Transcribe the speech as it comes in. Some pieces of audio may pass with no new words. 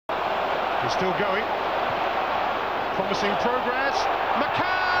He's still going. Promising progress.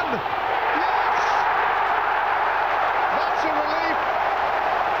 McCann! Yes! That's a relief.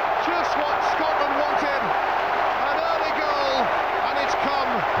 Just what Scotland wanted. An early goal, and it's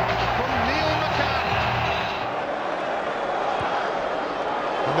come from McCann.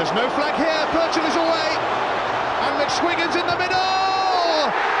 And there's no flag here. Birchall is away. And McSwegan's in the middle.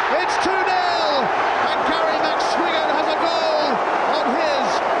 It's 2-0. And Gary McSwegan has a goal on his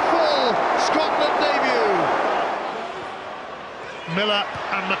full Scotland debut. Miller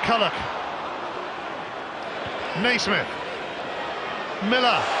and McCulloch. Naismith.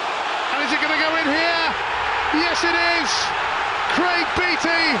 Miller. And is it going to go in here? Yes, it is. Craig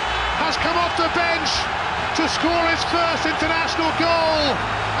Beattie has come off the bench to score his first international goal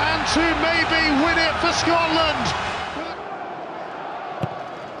and to maybe win it for Scotland.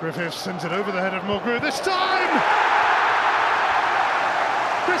 Griffiths sends it over the head of Mulgrew this time.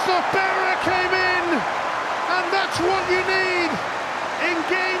 Christophe Berra came in, and that's what you need in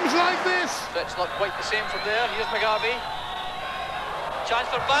games like this. It's not quite the same from there. Here's McGarvey. Chance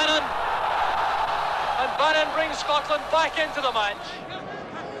for Bannon. And Bannon brings Scotland back into the match.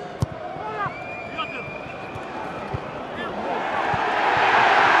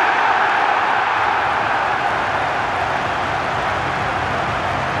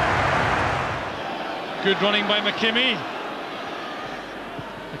 Good running by McKimmie.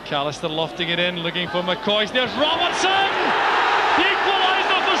 McAllister lofting it in, looking for McCoy. There's Robertson! The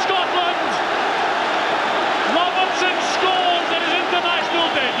equaliser for Scotland! Robertson scores in his international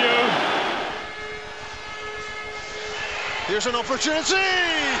debut. Here's an opportunity!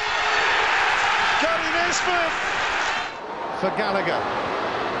 Gary Naismith! For Gallagher.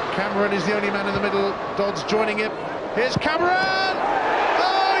 Cameron is the only man in the middle. Dodds joining him. Here's Cameron!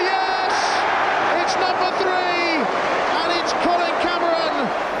 Oh yes! It's number 3! And it's Colin Cameron!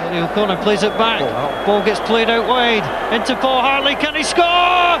 Beattie O'Connor plays it back. Ball gets played out wide. Into Paul Hartley. Can he score?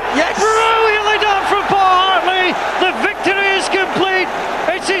 Yes! Brilliantly done from Paul Hartley! The victory is complete!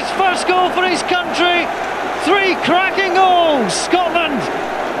 It's his first goal for his country! 3 cracking goals! Scotland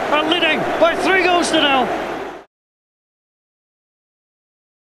are leading by 3 goals to 0.